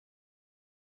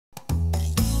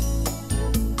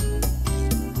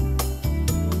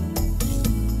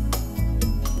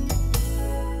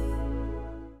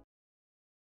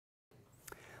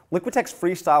Liquitex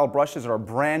Freestyle brushes are a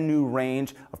brand new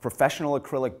range of professional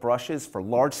acrylic brushes for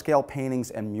large-scale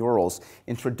paintings and murals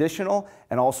in traditional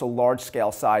and also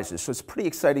large-scale sizes. So it's a pretty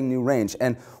exciting new range.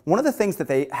 And one of the things that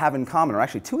they have in common, or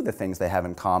actually two of the things they have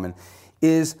in common,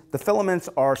 is the filaments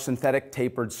are synthetic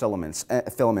tapered filaments.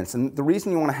 And the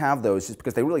reason you want to have those is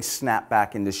because they really snap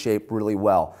back into shape really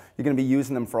well. You're going to be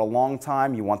using them for a long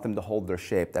time. You want them to hold their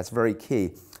shape. That's very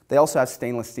key. They also have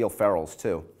stainless steel ferrules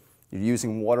too. You're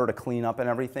using water to clean up and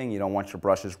everything. You don't want your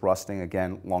brushes rusting.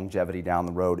 Again, longevity down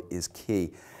the road is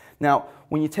key. Now,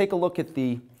 when you take a look at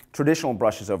the traditional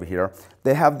brushes over here,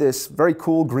 they have this very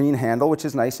cool green handle, which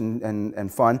is nice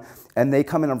and fun, and they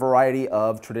come in a variety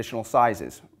of traditional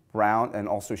sizes, round and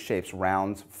also shapes,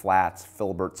 rounds, flats,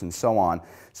 filberts, and so on.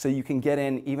 So you can get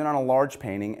in even on a large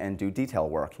painting and do detail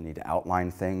work. You need to outline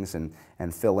things and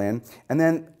fill in. And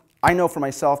then I know for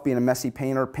myself, being a messy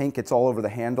painter, paint gets all over the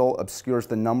handle, obscures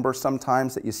the number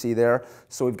sometimes that you see there.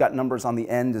 So we've got numbers on the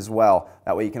end as well.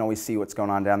 That way you can always see what's going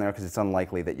on down there because it's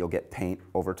unlikely that you'll get paint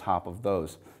over top of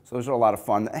those. So those are a lot of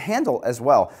fun. The handle as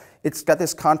well. It's got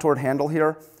this contoured handle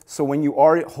here. So when you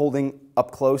are holding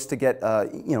up close to get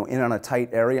in on a tight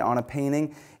area on a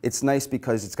painting, it's nice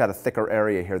because it's got a thicker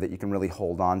area here that you can really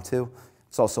hold on to.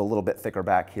 It's also a little bit thicker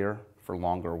back here for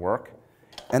longer work.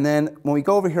 And then when we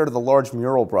go over here to the large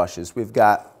mural brushes, we've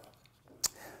got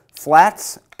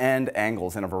flats and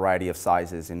angles in a variety of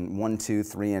sizes, in 1, 2,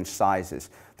 3-inch sizes.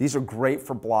 These are great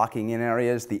for blocking in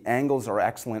areas. The angles are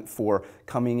excellent for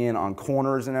coming in on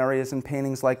corners and areas in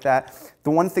paintings like that.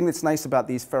 The one thing that's nice about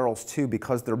these ferrules too,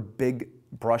 because they're big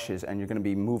brushes and you're going to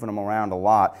be moving them around a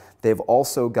lot, they've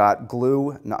also got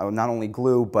glue, not only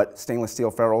glue, but stainless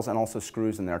steel ferrules and also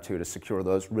screws in there too to secure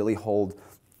those, really hold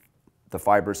the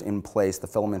fibers in place, the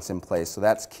filaments in place, so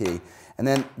that's key. And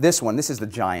then this one, this is the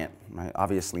Giant. Right?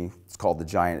 Obviously, it's called the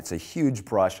Giant. It's a huge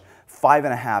brush,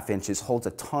 5.5 inches, holds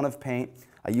a ton of paint.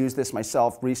 I used this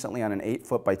myself recently on an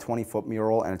 8-foot by 20-foot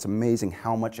mural, and it's amazing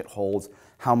how much it holds,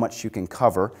 how much you can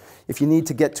cover. If you need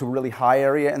to get to a really high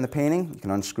area in the painting, you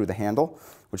can unscrew the handle,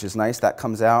 which is nice. That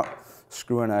comes out.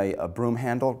 Screw in a broom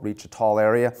handle, reach a tall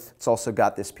area. It's also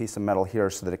got this piece of metal here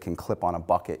so that it can clip on a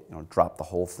bucket, drop the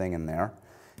whole thing in there.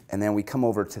 And then we come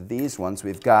over to these ones.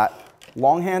 We've got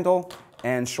long handle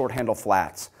and short handle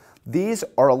flats. These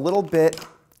are a little bit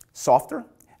softer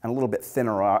and a little bit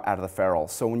thinner out of the ferrule.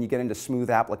 So when you get into smooth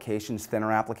applications,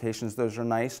 thinner applications, those are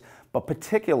nice. But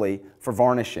particularly for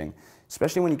varnishing,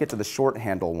 especially when you get to the short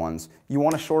handle ones, you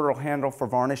want a shorter handle for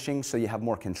varnishing so you have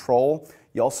more control.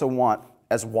 You also want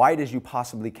as wide as you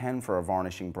possibly can for a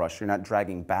varnishing brush. You're not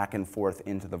dragging back and forth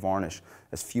into the varnish.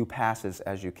 As few passes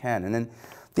as you can. And then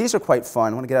these are quite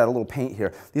fun. I want to get out a little paint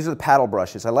here. These are the paddle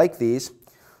brushes. I like these.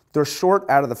 They're short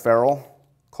out of the ferrule,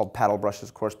 called paddle brushes,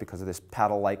 of course, because of this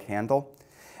paddle-like handle.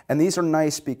 And these are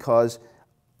nice because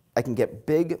I can get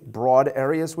big, broad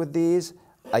areas with these.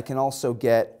 I can also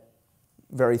get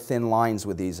very thin lines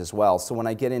with these as well. So when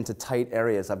I get into tight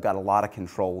areas, I've got a lot of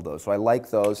control with those. So I like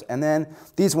those. And then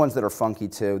these ones that are funky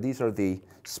too, these are the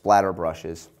splatter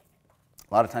brushes.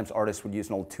 A lot of times artists would use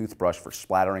an old toothbrush for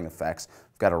splattering effects.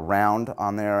 I've got a round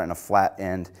on there and a flat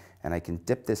end, and I can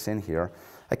dip this in here.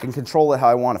 I can control it how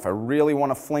I want. If I really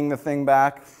want to fling the thing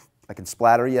back, I can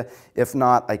splatter you. If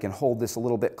not, I can hold this a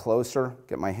little bit closer,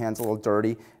 get my hands a little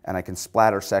dirty, and I can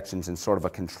splatter sections in sort of a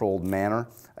controlled manner.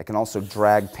 I can also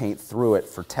drag paint through it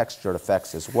for textured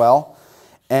effects as well.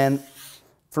 And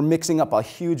for mixing up a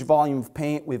huge volume of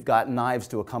paint, we've got knives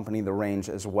to accompany the range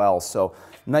as well. So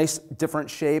nice different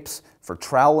shapes for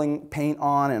troweling paint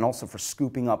on and also for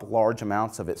scooping up large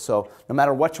amounts of it. So no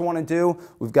matter what you want to do,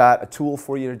 we've got a tool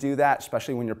for you to do that,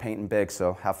 especially when you're painting big,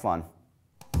 so have fun.